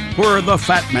waiting for the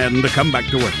fat man to come back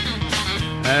to work.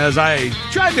 As I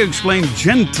tried to explain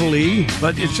gently,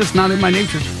 but it's just not in my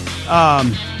nature.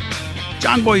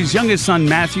 John Boy's youngest son,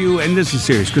 Matthew, and this is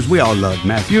serious because we all love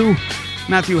Matthew.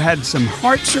 Matthew had some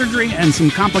heart surgery and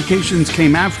some complications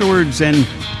came afterwards. And,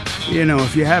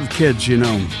 if you have kids,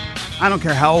 I don't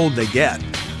care how old they get.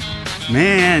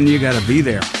 Man, you got to be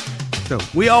there. So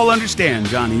we all understand,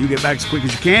 Johnny. You get back as quick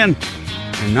as you can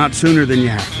and not sooner than you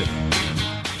have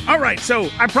to. All right, so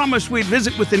I promised we'd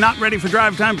visit with the not ready for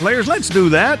drive time players. Let's do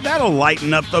that. That'll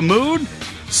lighten up the mood.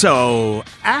 So,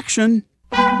 action.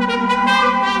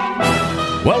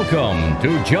 Welcome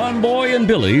to John Boy and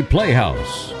Billy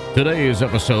Playhouse. Today's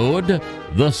episode,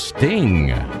 The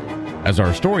Sting. As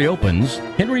our story opens,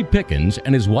 Henry Pickens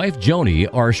and his wife Joni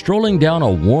are strolling down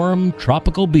a warm,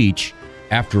 tropical beach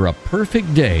after a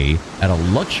perfect day at a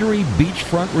luxury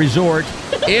beachfront resort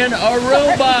in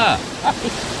Aruba.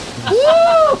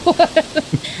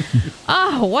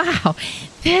 Oh, wow.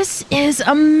 This is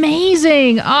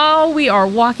amazing. Oh, we are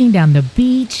walking down the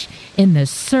beach in the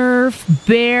surf,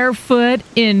 barefoot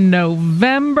in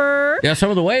November. Yeah, some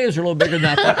of the waves are a little bigger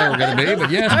than I thought they were going to be,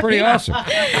 but yeah, it's pretty awesome.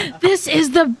 This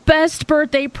is the best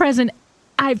birthday present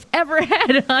I've ever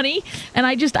had, honey, and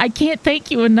I can't thank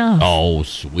you enough. Oh,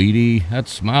 sweetie, that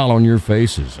smile on your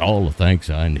face is all the thanks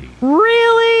I need.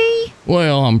 Really?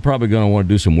 Well, I'm probably going to want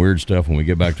to do some weird stuff when we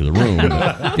get back to the room.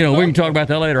 But, we can talk about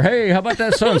that later. Hey, how about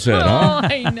that sunset, huh? Oh,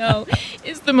 I know.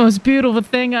 It's the most beautiful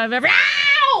thing I've ever...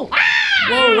 Ow!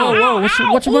 Whoa.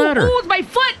 What's the matter? Ooh, my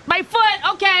foot.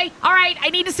 Okay. All right, I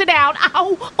need to sit down.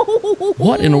 Ow. Ooh.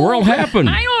 What in the world happened?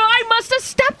 I must have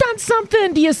stepped on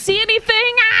something. Do you see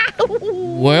anything? Ow.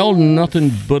 Well,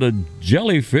 nothing but a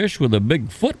jellyfish with a big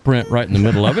footprint right in the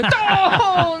middle of it.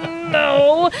 Oh,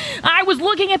 no. I was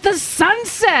looking at the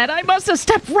sunset. I must have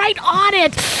stepped right on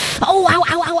it. Oh, ow.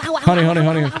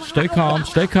 Honey.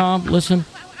 Stay calm. Listen.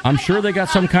 I'm sure they got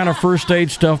some kind of first aid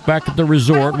stuff back at the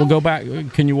resort. We'll go back.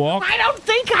 Can you walk? I don't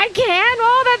think I can.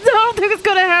 I don't think it's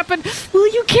going to happen.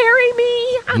 Will you carry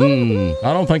me?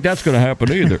 I don't think that's going to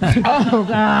happen either. Oh,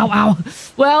 wow.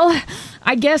 Well,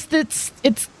 I guess it's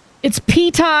pee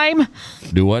time.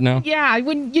 Do what now? Yeah,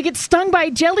 when you get stung by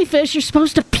a jellyfish, you're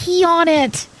supposed to pee on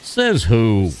it. Says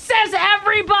who? Says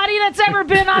everybody that's ever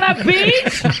been on a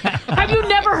beach. Have you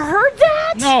never heard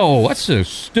that? No, that's the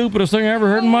stupidest thing I ever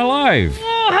heard in my life.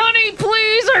 Oh, honey,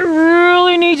 please, I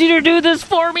really need you to do this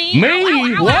for me.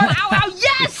 Me? What? Ow.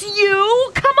 Yes,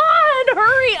 you. Come on,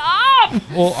 hurry up.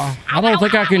 Well, I don't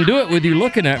think I can do it with you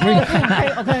looking at me.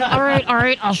 Okay. All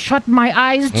right. I'll shut my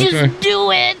eyes. Just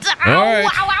do it. All right.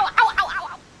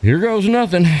 Ow. Here goes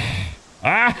nothing.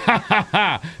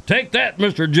 Take that,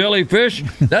 Mr. Jellyfish.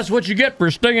 That's what you get for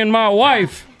stinging my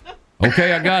wife.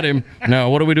 Okay, I got him. Now,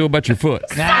 what do we do about your foot?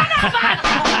 We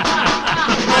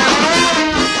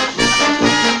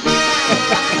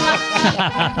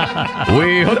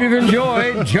hope you've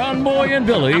enjoyed John Boy and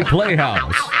Billy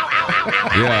Playhouse.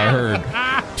 Yeah, I heard.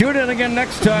 Tune in again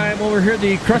next time when we hear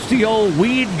the crusty old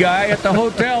weed guy at the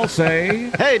hotel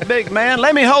say, "Hey, big man,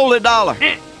 let me hold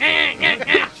 $1."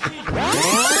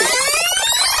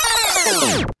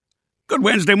 Good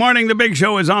Wednesday morning. The Big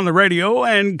Show is on the radio.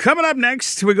 And coming up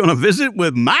next, we're going to visit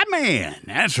with my man.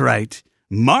 That's right.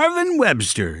 Marvin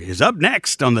Webster is up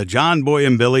next on the John Boy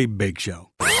and Billy Big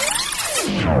Show.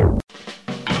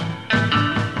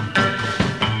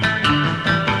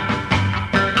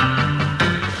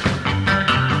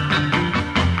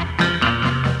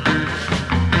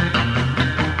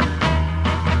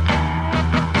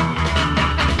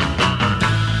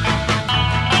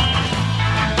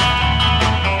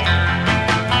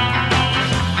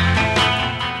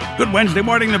 Good Wednesday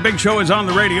morning. The Big Show is on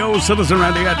the radio. Citizen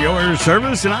Randy at your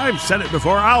service. And I've said it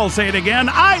before. I'll say it again.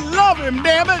 I love him,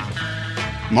 damn it.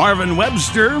 Marvin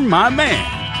Webster, my man.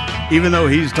 Even though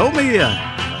he's told me,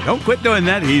 don't quit doing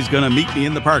that, he's going to meet me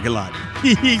in the parking lot.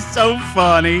 He's so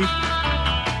funny.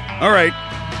 All right.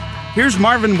 Here's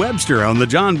Marvin Webster on the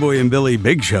John Boy and Billy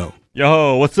Big Show.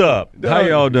 Yo, what's up? How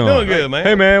y'all doing? Doing good, man.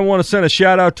 Hey, man, want to send a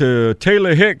shout-out to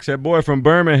Taylor Hicks. That boy from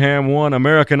Birmingham won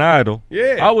American Idol.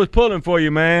 Yeah. I was pulling for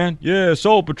you, man. Yeah,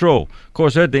 Soul Patrol. Of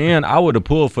course, at the end, I would have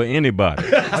pulled for anybody.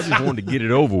 I just wanted to get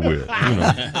it over with,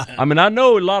 I mean, I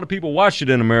know a lot of people watched it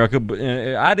in America, but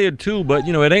I did too, but,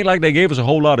 it ain't like they gave us a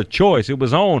whole lot of choice. It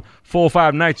was on 4 or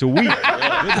 5 nights a week.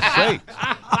 Goodness sakes.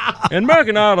 And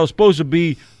American Idol is supposed to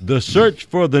be the search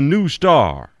for the new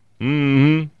star.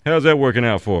 How's that working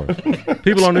out for us?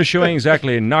 People on this show ain't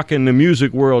exactly knocking the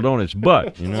music world on its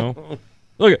butt,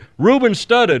 Look at Ruben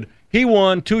Studdard. He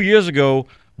won 2 years ago.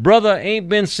 Brother ain't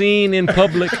been seen in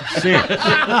public since.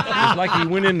 It's like he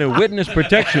went in the witness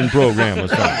protection program or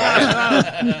something.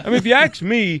 I mean, if you ask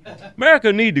me,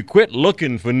 America need to quit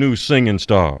looking for new singing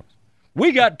stars.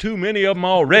 We got too many of them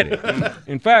already.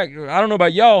 In fact, I don't know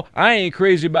about y'all, I ain't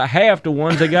crazy about half the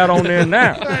ones they got on there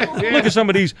now. Look at some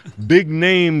of these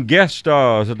big-name guest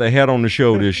stars that they had on the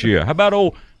show this year. How about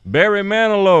old Barry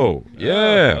Manilow?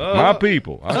 Yeah, my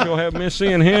people. I sure have missed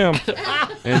seeing him.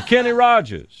 And Kenny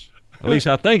Rogers. At least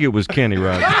I think it was Kenny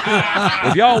Rogers.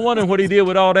 If y'all wondering what he did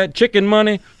with all that chicken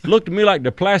money, looked to me like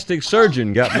the plastic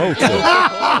surgeon got most of it.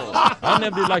 I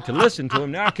never did like to listen to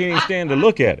him. Now I can't even stand to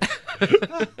look at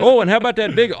it. Oh, and how about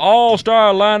that big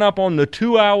all-star lineup on the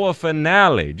 2-hour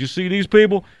finale? Did you see these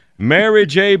people? Mary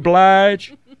J.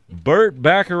 Blige, Burt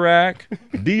Bacharach,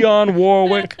 Dionne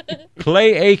Warwick,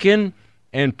 Clay Aiken,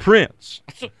 and Prince.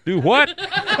 Do what?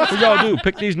 What y'all do?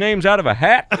 Pick these names out of a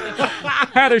hat?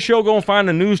 How the show gonna find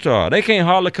a new star? They can't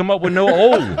hardly come up with no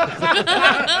old one.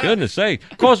 Goodness sake.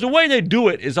 Of course, the way they do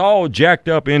it is all jacked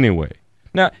up anyway.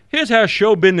 Now, here's how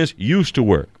show business used to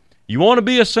work. You want to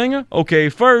be a singer? Okay,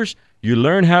 first, you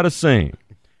learn how to sing.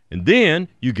 And then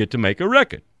you get to make a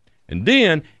record. And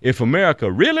then, if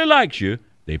America really likes you,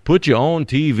 they put you on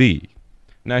TV.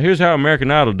 Now, here's how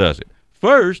American Idol does it.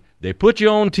 First, they put you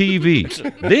on TV.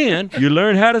 Then you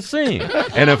learn how to sing.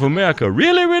 And if America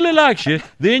really, really likes you,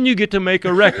 then you get to make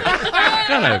a record. What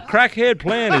kind of crackhead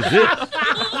plan is this?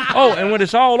 Oh, and when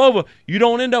it's all over, you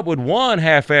don't end up with one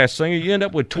half-ass singer. You end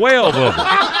up with 12 of them.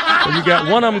 And you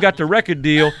got one of them got the record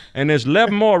deal, and there's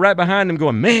 11 more right behind them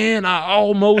going, man, I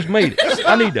almost made it.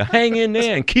 I need to hang in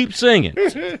there and keep singing.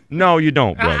 No, you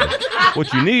don't, brother.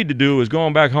 What you need to do is go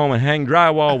on back home and hang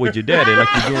drywall with your daddy like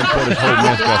you're doing before this whole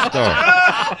mess got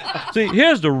started. See,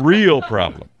 here's the real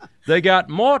problem. They got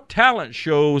more talent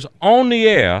shows on the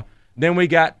air than we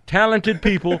got talented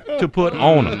people to put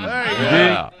on them.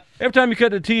 Yeah. Every time you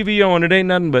cut the TV on, it ain't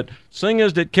nothing but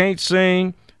singers that can't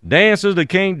sing, dancers that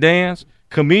can't dance,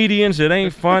 comedians that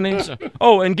ain't funny.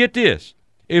 Oh, and get this.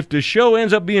 If the show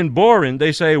ends up being boring,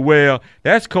 they say, well,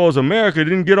 that's because America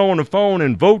didn't get on the phone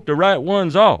and vote the right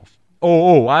ones off.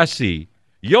 Oh, I see.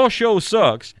 Your show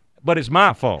sucks, but it's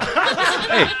my fault.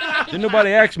 Hey, didn't nobody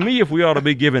ask me if we ought to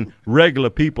be giving regular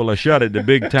people a shot at the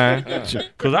big time?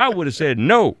 Because I would have said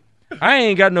no. I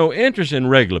ain't got no interest in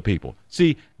regular people.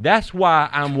 See, that's why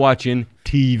I'm watching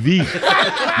TV.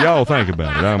 Y'all think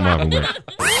about it. I'm Marvin Webb.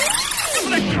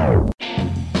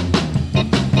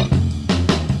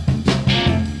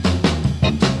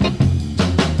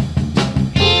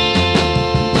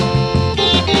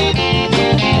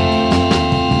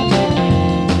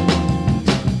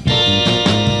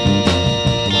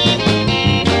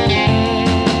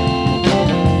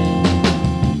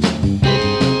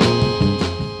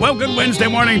 Good Wednesday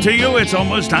morning to you. It's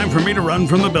almost time for me to run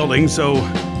from the building, so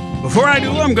before I do,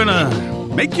 I'm gonna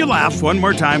make you laugh one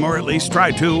more time, or at least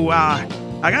try to. I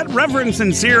got Reverend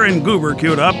Sincere and Goober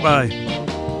queued up.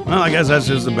 Well, I guess that's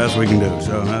just the best we can do.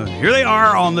 So here they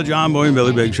are on the John Boy and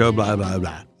Billy Big Show, blah, blah,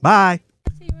 blah. Bye.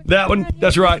 That one,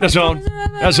 that's right, that's on.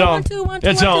 That's on.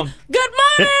 It's on. Good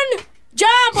morning,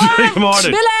 John Boy. Good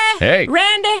morning. Billy. Hey.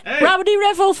 Randy. Hey. Robert D.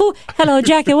 Redford. Hello,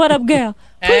 Jackie. What up, girl?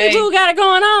 Hey. Pooh got it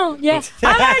going on. Yeah.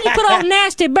 I heard you put on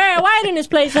nasty Barry White in this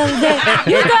place the other day.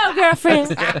 You go,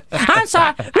 girlfriend. I'm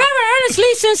sorry. Reverend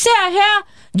Ernestly Sincere here.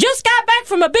 Just got back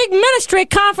from a big ministry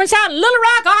conference out in Little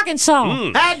Rock, Arkansas.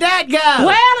 How'd that go?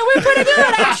 Well, it went pretty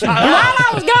good, actually. And while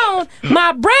I was gone,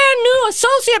 my brand new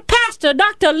associate pastor,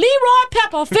 Dr. Leroy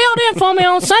Pepper, filled in for me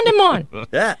on Sunday morning.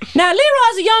 Now,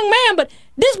 Leroy's a young man, but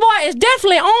this boy is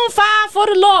definitely on fire for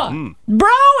the Lord.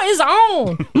 Bro is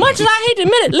on. Much as I hate to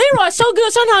admit it, Leroy's so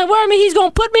good sometimes worry me he's going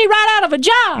to put me right out of a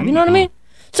job. You know what I mean?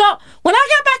 So when I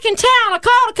got back in town, I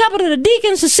called a couple of the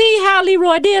deacons to see how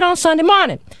Leroy did on Sunday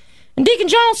morning. And Deacon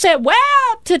Jones said, well,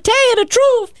 to tell you the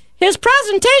truth, his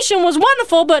presentation was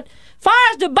wonderful, but as far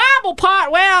as the Bible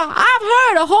part, well, I've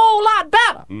heard a whole lot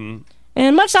better.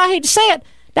 And much as I hate to say it,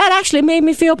 that actually made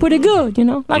me feel pretty good, you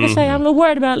know. Like I say, I'm a little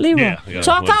worried about Leroy.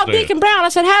 So I called Deacon Brown. I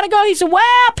said, how'd it go? He said,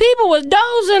 well, people was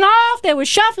dozing off. They was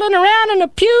shuffling around in the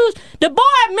pews. The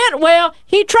boy meant well.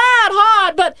 He tried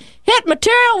hard, but his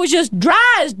material was just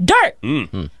dry as dirt.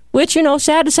 Which, you know,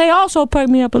 sad to say, also perked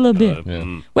me up a little bit.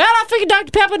 Well, I figured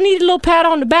Dr. Pepper needed a little pat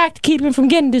on the back to keep him from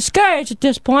getting discouraged at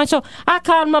this point. So I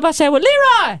called him up. I said, well,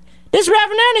 Leroy, this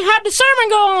Reverend Ernie, how'd the sermon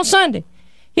go on Sunday?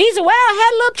 He said, well, I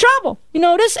had a little trouble. You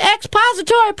know, this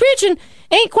expository preaching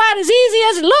ain't quite as easy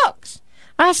as it looks.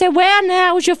 I said, well,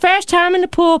 now, it was your first time in the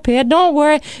pulpit. Don't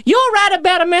worry. You'll write a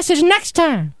better message next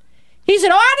time. He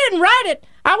said, oh, I didn't write it.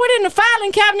 I went in the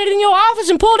filing cabinet in your office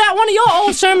and pulled out one of your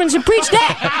old sermons and preached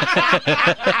that.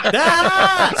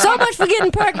 So much for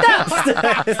getting perked up.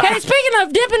 Hey, speaking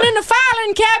of dipping in the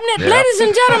filing cabinet, ladies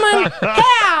and gentlemen,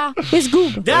 here is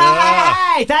Google.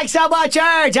 Hey, thanks so much,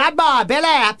 Urge. I'm Bob. Billy,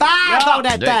 high five on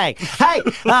that thing. Hey,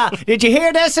 did you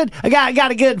hear this? I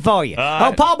got a good one for you.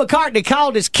 Paul McCartney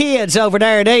called his kids over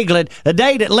there in England the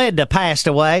day that Linda passed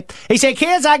away. He said,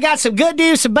 kids, I got some good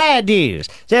news, some bad news.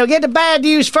 Said, we'll get the bad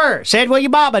news first. Said, well,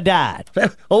 your mama died.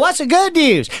 Well, what's the good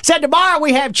news? Said, tomorrow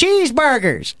we have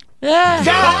cheeseburgers.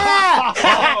 Yeah.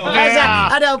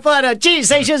 I don't put a cheese.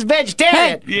 They just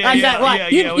vegetarian.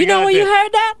 You know where you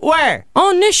heard that? Where?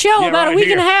 On this show about a week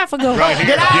and a half ago. Right here.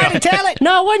 Did I already tell it?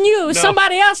 No, it wasn't you. It was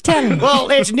somebody else telling it. Well,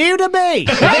 it's new to me.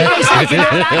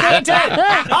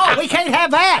 Oh, we can't have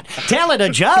that. Telling a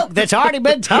joke that's already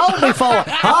been told before.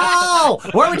 Oh,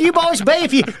 where would you boys be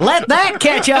if you let that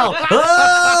catch on?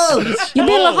 Oh, you're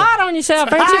being a little hard on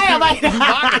yourself, ain't you?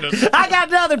 I got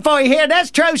another for you here. That's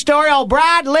a true story. Old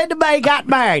Bride and Linda May got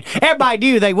married. Everybody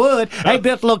knew they would. They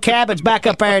built little cabins back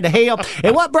up there in the hill.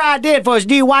 And what Bride did for his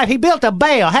new wife, he built a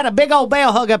bell, had a big old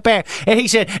bell hung up there. And he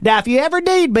said, now, if you ever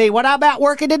need me when I'm out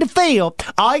working in the field,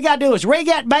 all you got to do is ring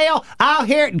that bell. I'll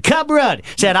hear it and come running.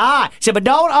 Said, all right. Said, but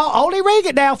don't only ring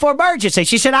it now for emergency.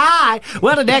 She said, all right.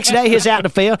 Well, the next day, he's out in the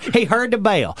field. He heard the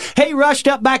bell. He rushed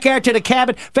up back there to the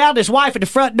cabin, found his wife at the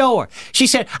front door. She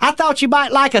said, I thought you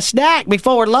might like a snack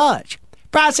before lunch.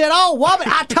 Bride said, oh, woman,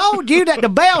 I told you that the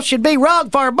bell should be rung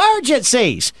for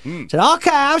emergencies. Said, okay,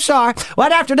 I'm sorry.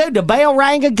 One afternoon, the bell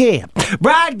rang again.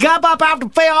 Bride got up out the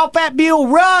field off that mule,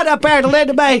 run up there to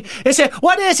Linda May and said,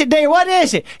 what is it, dear? What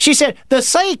is it? She said, the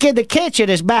sink in the kitchen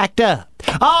is backed up.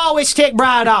 Oh, it ticked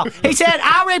Bride off. He said,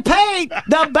 I repeat,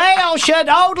 the bell should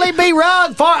only be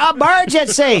rung for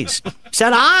emergencies.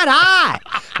 Said, all right.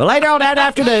 Well, later on that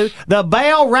afternoon, the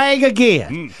bell rang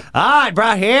again. All right,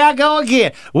 Bride, here I go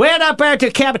again. Went up there to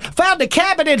the cabin, found the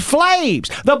cabin in flames.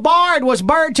 The barn was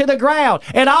burned to the ground,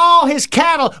 and all his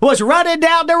cattle was running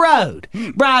down the road.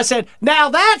 Bride said, now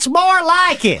that's more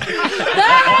like it.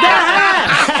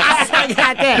 I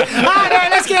got that. All right,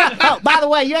 let's get. Oh, by the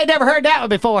way, you ain't never heard that one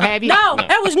before, have you? No,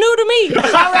 that was new to me.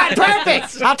 All right,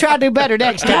 perfect. I'll try to do better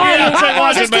next time. All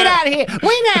right, let's get out of here.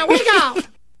 We go.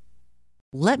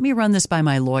 Let me run this by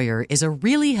my lawyer is a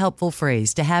really helpful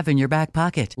phrase to have in your back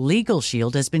pocket. Legal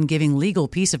Shield has been giving legal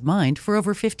peace of mind for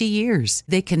over 50 years.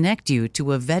 They connect you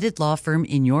to a vetted law firm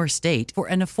in your state for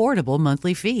an affordable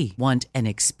monthly fee. Want an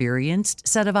experienced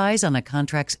set of eyes on a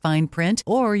contract's fine print?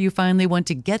 Or you finally want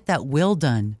to get that will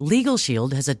done? Legal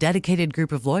Shield has a dedicated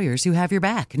group of lawyers who have your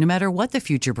back, no matter what the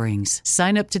future brings.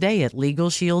 Sign up today at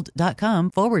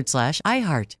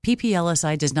LegalShield.com/iHeart.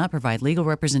 PPLSI does not provide legal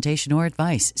representation or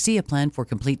advice. See a plan for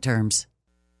complete terms.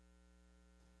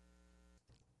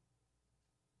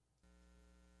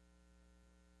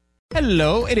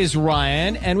 Hello, it is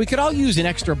Ryan, and we could all use an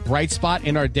extra bright spot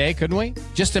in our day, couldn't we?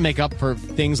 Just to make up for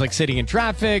things like sitting in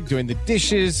traffic, doing the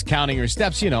dishes, counting your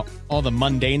steps, all the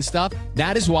mundane stuff.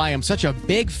 That is why I'm such a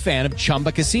big fan of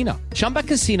Chumba Casino. Chumba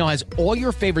Casino has all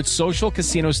your favorite social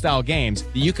casino-style games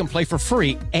that you can play for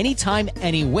free anytime,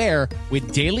 anywhere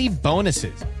with daily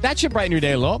bonuses. That should brighten your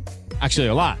day a little. Actually,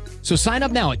 a lot. So sign up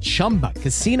now at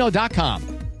ChumbaCasino.com.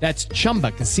 That's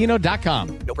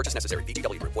ChumbaCasino.com. No purchase necessary.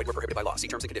 VGW Group. Void where prohibited by law. See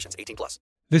terms and conditions. 18+.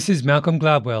 This is Malcolm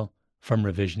Gladwell from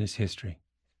Revisionist History.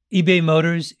 eBay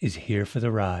Motors is here for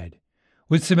the ride.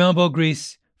 With some elbow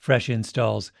grease, fresh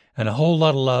installs, and a whole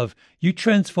lot of love, you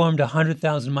transformed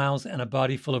 100,000 miles and a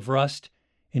body full of rust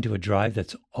into a drive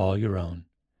that's all your own.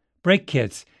 Brake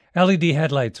kits, LED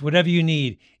headlights, whatever you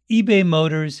need, eBay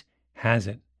Motors has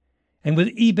it. And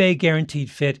with eBay Guaranteed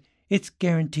Fit, it's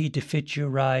guaranteed to fit your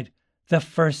ride the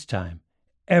first time,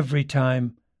 every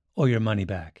time, or your money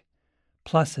back.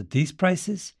 Plus, at these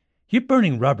prices, you're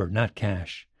burning rubber, not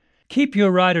cash. Keep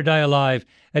your ride or die alive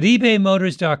at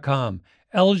ebaymotors.com.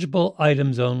 Eligible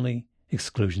items only.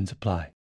 Exclusions apply.